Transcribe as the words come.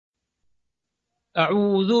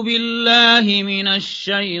أعوذ بالله من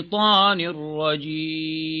الشيطان الرجيم.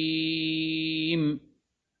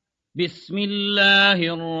 بسم الله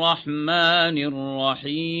الرحمن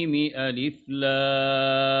الرحيم. ألف لام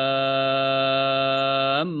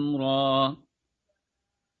را.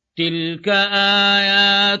 تلك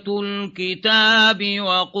آيات الكتاب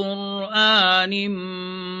وقرآن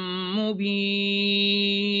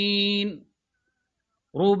مبين.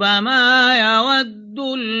 ربما يود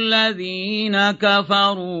الذين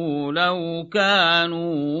كفروا لو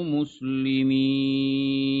كانوا مسلمين.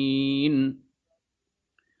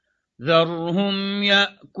 ذرهم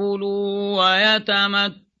يأكلوا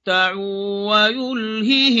ويتمتعوا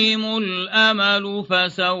ويلههم الأمل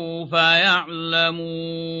فسوف يعلمون.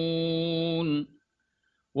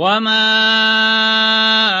 وما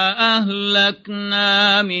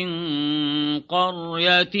أهلكنا من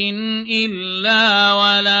قرية إلا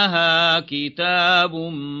ولها كتاب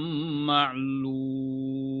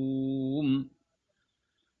معلوم.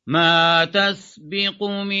 ما تسبق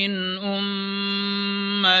من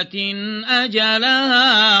أمة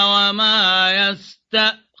أجلها وما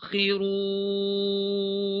يستأخرون.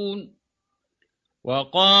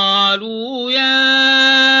 وقالوا يا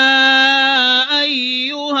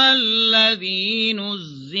أيها الذي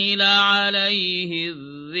نزل عليه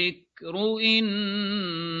الذكر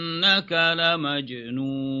إنك لمجنون.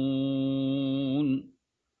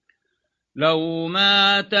 لو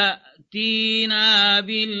ما تأتينا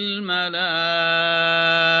بالملائكة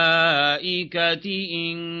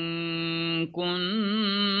إن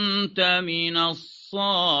كنت من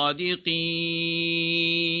الصادقين.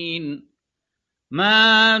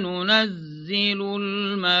 ما ننزل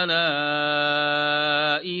الملائكة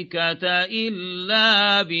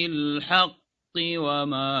إلا بالحق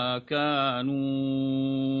وما كانوا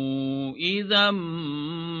إذا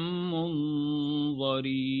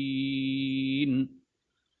منظرين.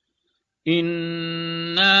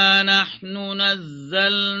 إنا نحن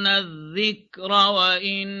نزلنا الذكر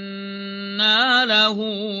وإنا له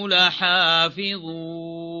لحافظون.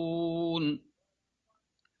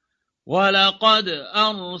 ولقد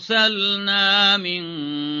أرسلنا من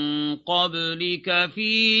قبلك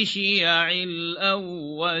في شيع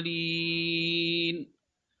الأولين.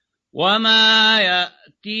 وما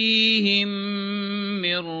يأتيهم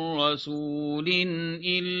من رسول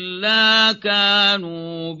إلا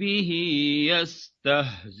كانوا به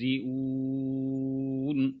يستهزئون.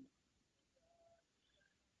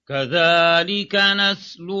 كذلك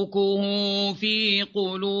نسلكه في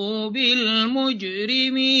قلوب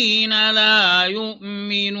المجرمين لا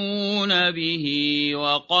يؤمنون به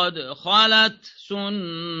وقد خلت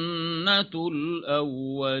سنة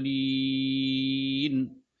الأولين.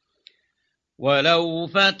 ولو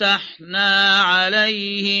فتحنا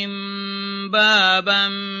عليهم بابا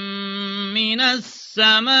من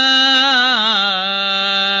السماء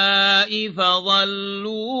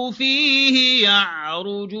فظلوا فيه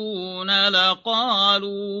يعرجون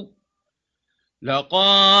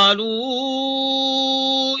لقالوا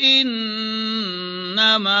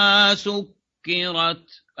إنما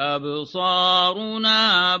سكرت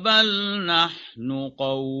أبصارنا بل نحن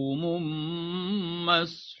قوم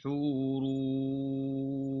مسحورون.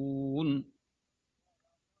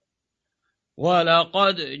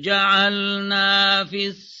 ولقد جعلنا في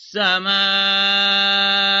السماء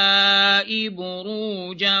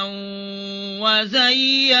بروجا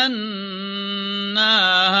وزيناها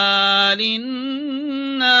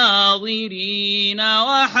للناظرين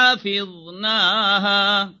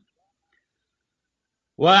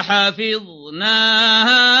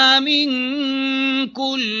وحفظناها من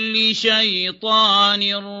كل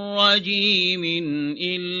شيطان رجيم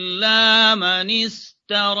إلا من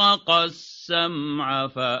استرق السمع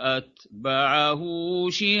فأتبعه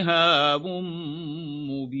شهاب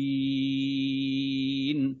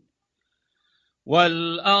مبين.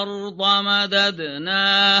 والأرض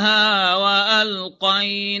مددناها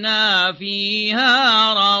وألقينا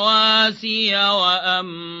فيها رواسي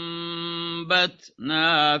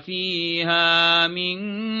وأنبتنا فيها من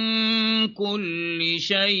كل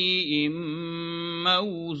شيء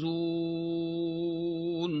موزون.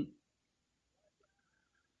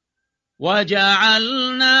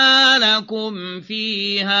 وجعلنا لكم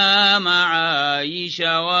فيها معايش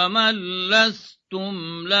ومن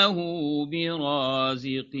لستم له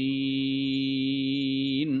برازقين.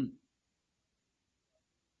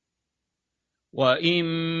 وإن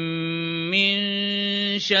من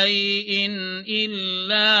شيء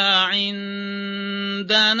إلا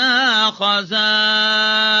عندنا خزائنه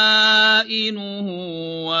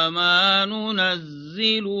وما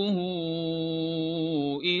ننزله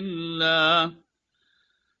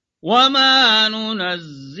وما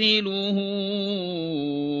ننزله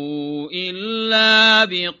إلا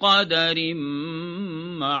بقدر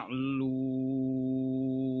معلوم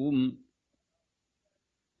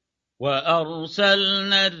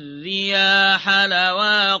وأرسلنا الرياح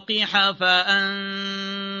لواقح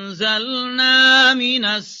فأنزلنا من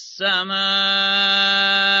السماء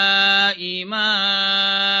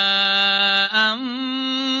ماء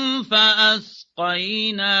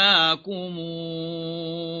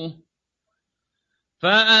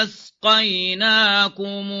فأسقيناكموه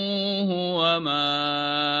وما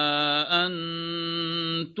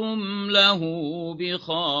أنتم له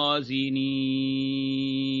بخازنين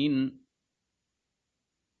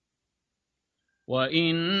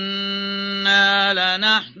وإنا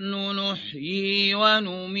لنحن نحيي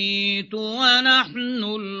ونميت ونحن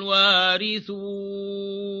الوارثون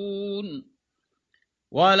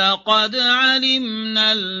ولقد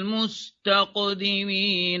علمنا المستقدمين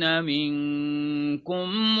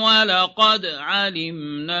منكم ولقد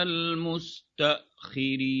علمنا المستأخرين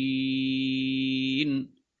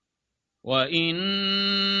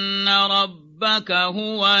وإن ربك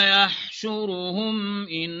هو يحشرهم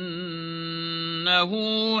إنه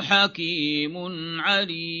حكيم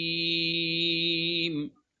عليم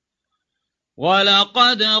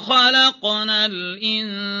ولقد خلقنا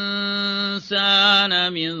الإنسان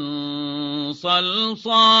من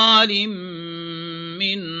صلصال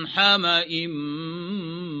من حمأ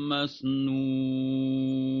مسنون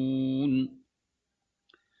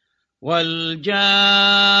والجان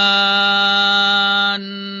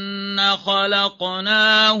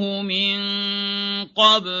خلقناه من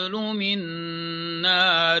قبل من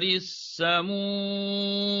نار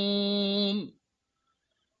السموم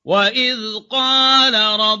وإذ قال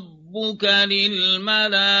ربك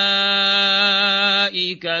للملائكة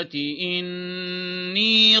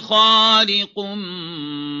إني خالق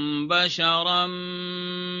بشرا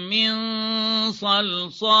من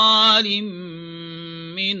صلصال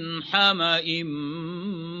من حمأ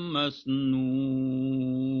مسنون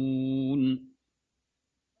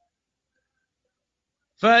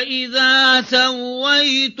فإذا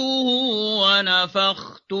سويته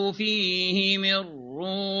ونفخت فيه من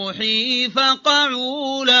روحي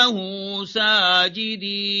فقعوا له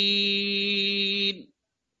ساجدين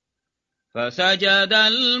فسجد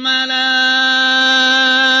الملائكة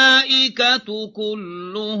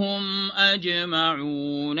كلهم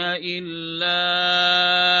أجمعون إلا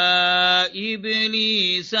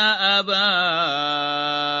إبليس أبى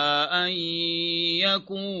أن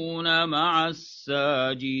يكون مع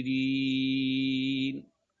الساجدين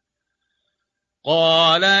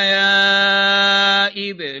قال يا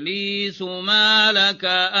إبليس ما لك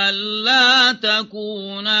ألا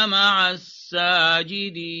تكون مع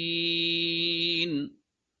الساجدين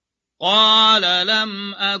قال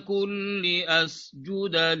لم أكن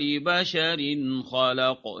لأسجد لبشر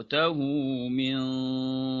خلقته من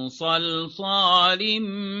صلصال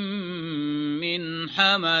من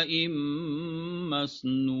حمأ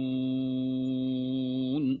مسنون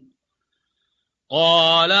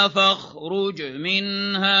قال فاخرج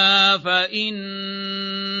منها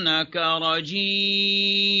فإنك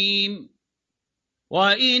رجيم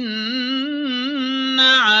وإن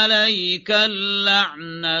عليك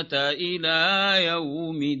اللعنة إلى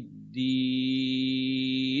يوم الدين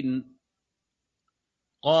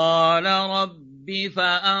قال رب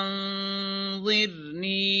فأنظرني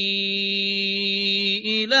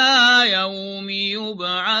إلى يوم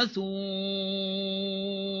يبعثون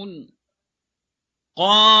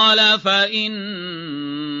قال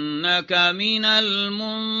فإنك من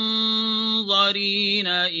المنظرين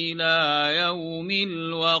إلى يوم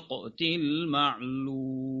الوقت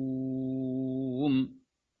المعلوم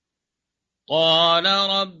قال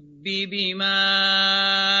رب بما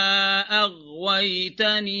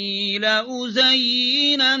أغويتني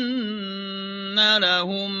لأزينن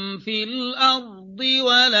لهم في الأرض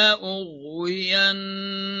ولأغوينهم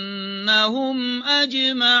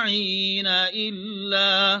أجمعين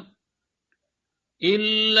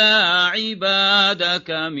إلا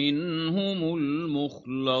عبادك منهم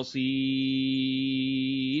المخلصين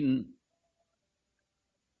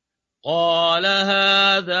قال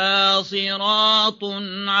هذا صراط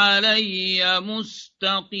علي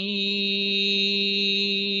مستقيم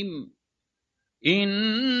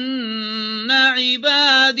إن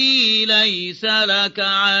عبادي ليس لك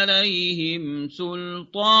عليهم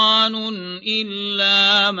سلطان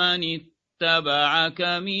إلا من اتبعك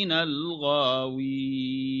من الغاوين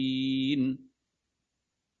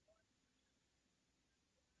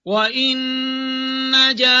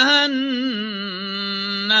وإن جهنم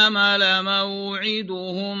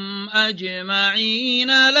لموعدهم أجمعين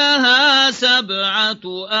لها 7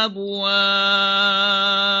 أبواب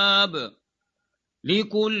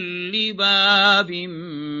لكل باب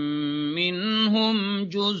منهم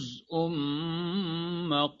جزء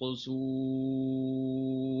مقسوم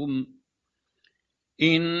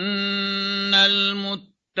إن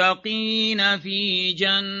المتقين في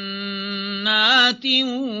جنات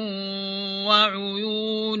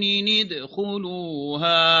وعيون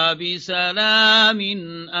ادخلوها بسلام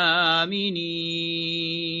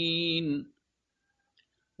آمنين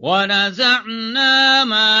ونزعنا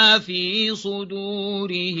ما في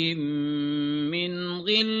صدورهم من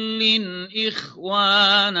غل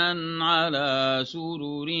إخوانا على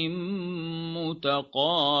سرر متقابلين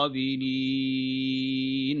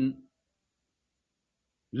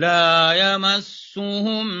لا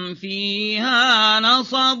يمسهم فيها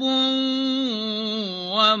نصب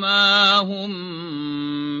وما هم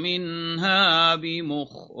منها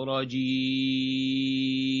بمخرجين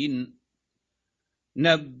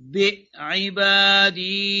نبئ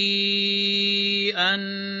عبادي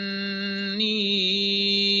أني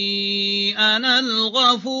أنا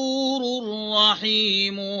الغفور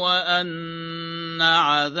الرحيم وأن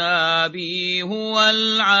عذابي هو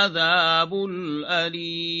العذاب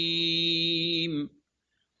الأليم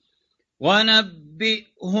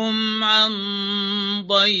ونبئهم عن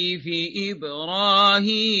ضيف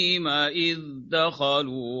إبراهيم إذ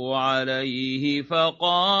دخلوا عليه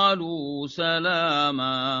فقالوا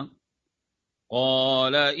سلاما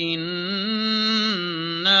قال إنا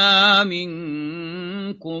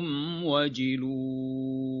منكم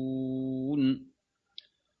وجلون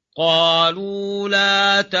قالوا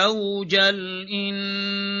لا توجل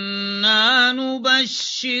إنا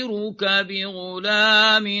نبشرك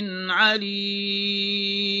بغلام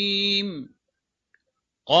عليم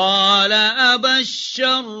قال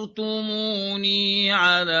أبشرتموني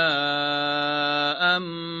على أن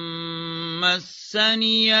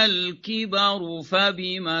مسني الكبر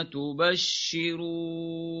فبم تبشرون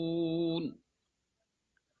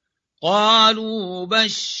قالوا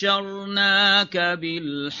بشرناك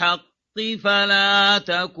بالحق فلا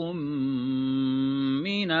تكن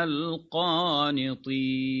من القانطين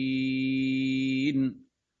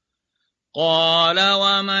قال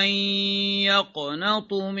ومن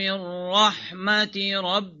يقنط من رحمة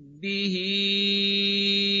ربه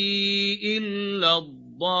إلا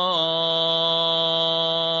الضالون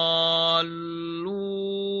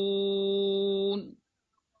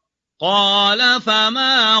قال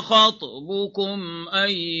فما خطبكم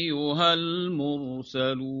أيها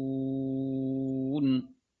المرسلون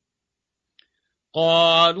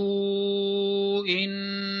قالوا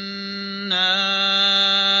إنا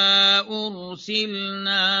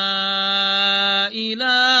أرسلنا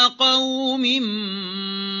إلى قوم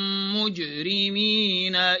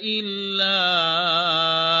مجرمين إلا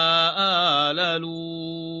آل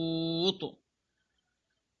لوط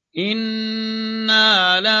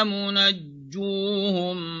إنا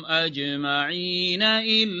لمنجوهم أجمعين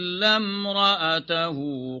إلا امرأته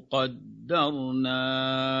قدرنا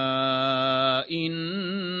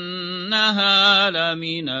إنها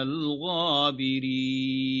لمن الغابرين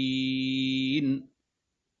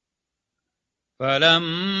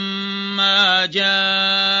فلما جاء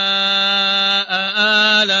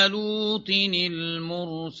آل لوط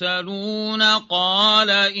المرسلون قال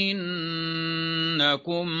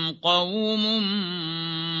إنكم قوم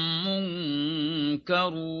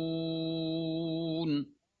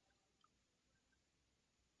منكرون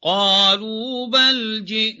قالوا بل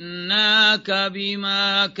جئناك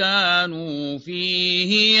بما كانوا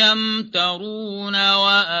فيه يمترون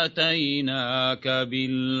وأتيناك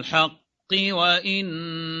بالحق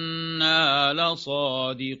وإنا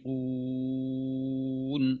لصادقون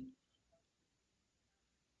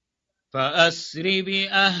فأسر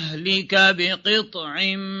بأهلك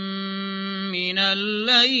بقطع من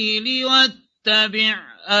الليل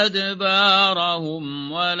واتبع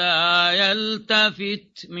أدبارهم ولا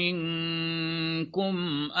يلتفت منكم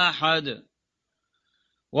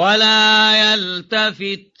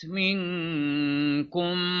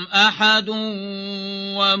أحد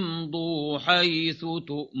وامضوا حيث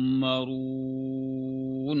تؤمرون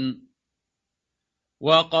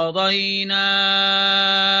وقضينا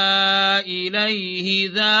إليه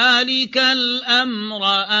ذلك الأمر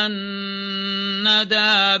أن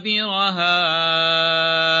دابر هؤلاء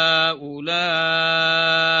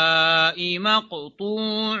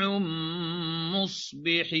مقطوع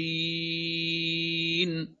مصبحين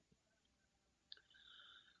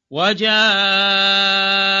وجاء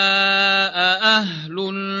أهل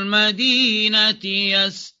المدينة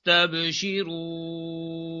يستبشرون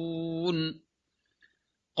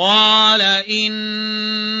قال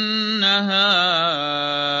إن هؤلاء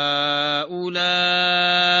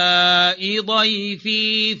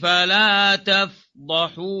ضيفي فلا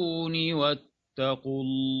تفضحون واتقوا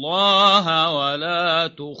الله ولا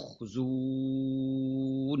تخزون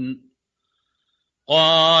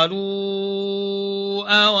قالوا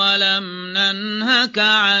أولم ننهك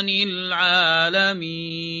عن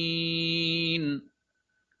العالمين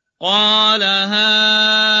قال هؤلاء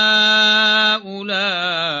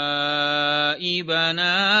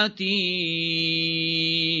بناتي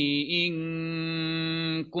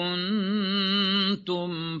إن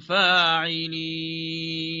كنتم فاعلين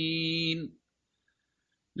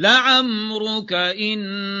لعمرك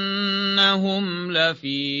إنهم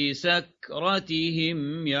لفي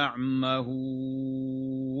سكرتهم يعمهون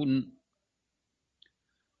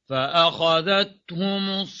فأخذتهم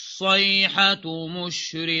الصيحة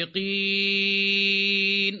مشرقين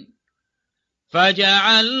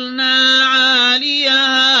فجعلنا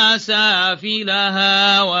عاليها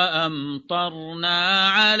سافلها وأمطرنا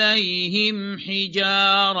عليهم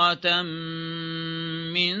حجارة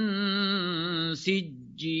من سجيل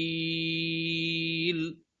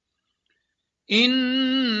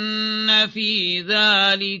إن في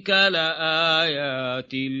ذلك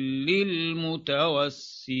لآيات للمتوسمين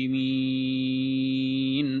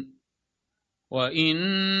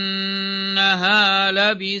وإنها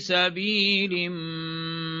لبسبيل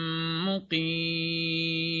مقيم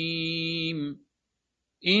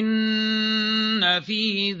إن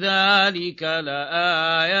في ذلك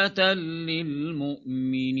لآية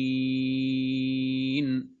للمؤمنين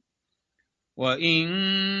وإن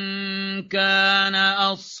كان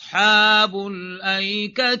أصحاب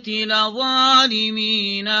الأيكة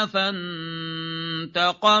لظالمين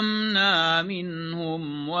فانتقمنا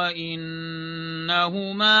منهم وإنهما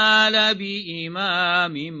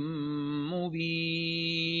لبإمام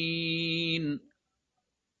مبين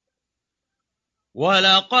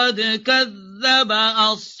ولقد كذب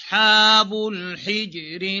أصحاب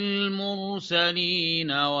الحجر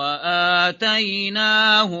المرسلين وآتيناهم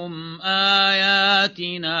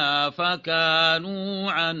آياتنا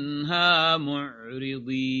فكانوا عنها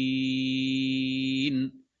معرضين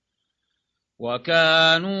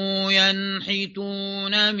وكانوا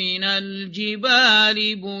ينحتون من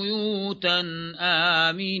الجبال بيوتا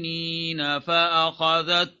آمنين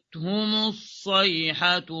فأخذتهم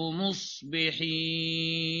الصيحة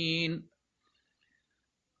مصبحين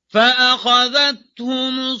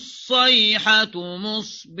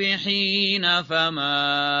فما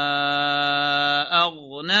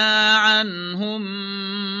أغنى عنهم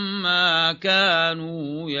ما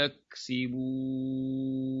كانوا يكسبون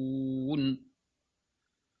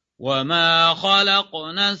وما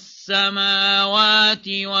خلقنا السماوات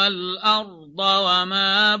والأرض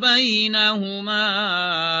وما بينهما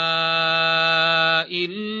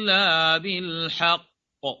إلا بالحق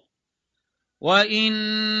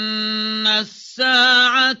وإن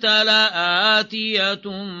الساعة لآتية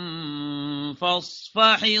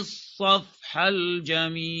فاصفح الصفح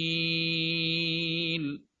الجميل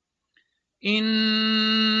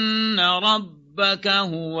إن ربك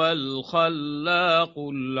هو الخلاق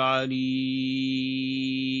العليم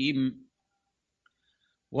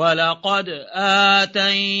ولقد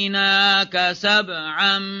آتيناك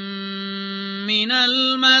 7 من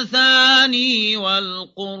المثاني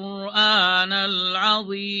والقرآن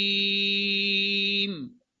العظيم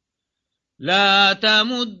لا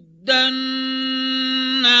تمدن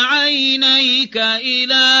عينيك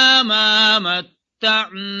إلى ما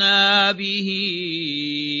متعنا به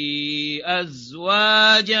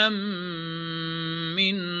أزواجا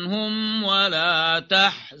منهم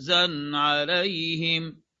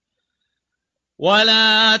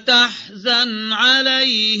ولا تحزن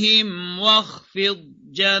عليهم واخفض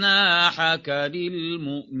جناحك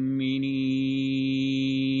للمؤمنين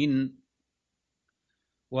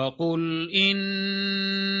وقل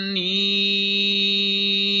إني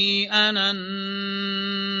أنا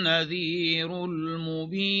النذير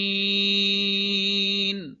المبين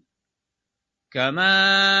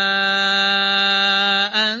كما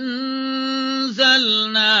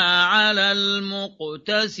أنزلنا على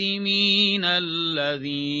المقتسمين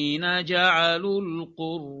الذين جعلوا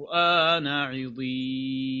القرآن عضين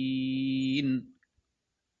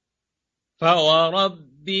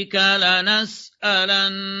فوربك لنسألنهم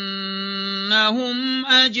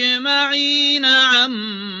أجمعين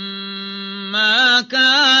عما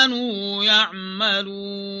كانوا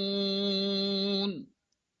يعملون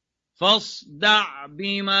فاصدع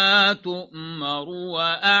بما تؤمر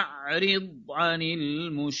وأعرض عن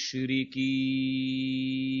المشركين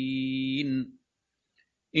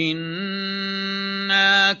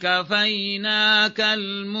إنا كفيناك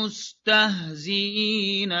المستهزئين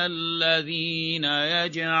الذين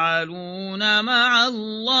يجعلون مع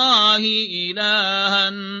الله إلها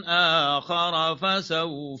آخر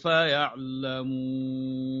فسوف يعلمون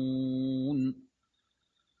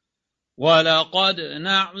ولقد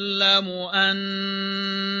نعلم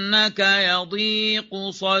أنك يضيق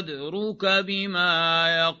صدرك بما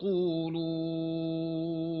يقولون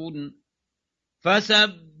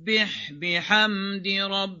فسبح بحمد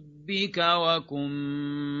ربك وكن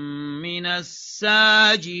من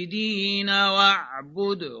الساجدين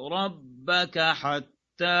واعبد ربك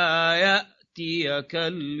حتى يأتيك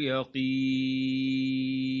اليقين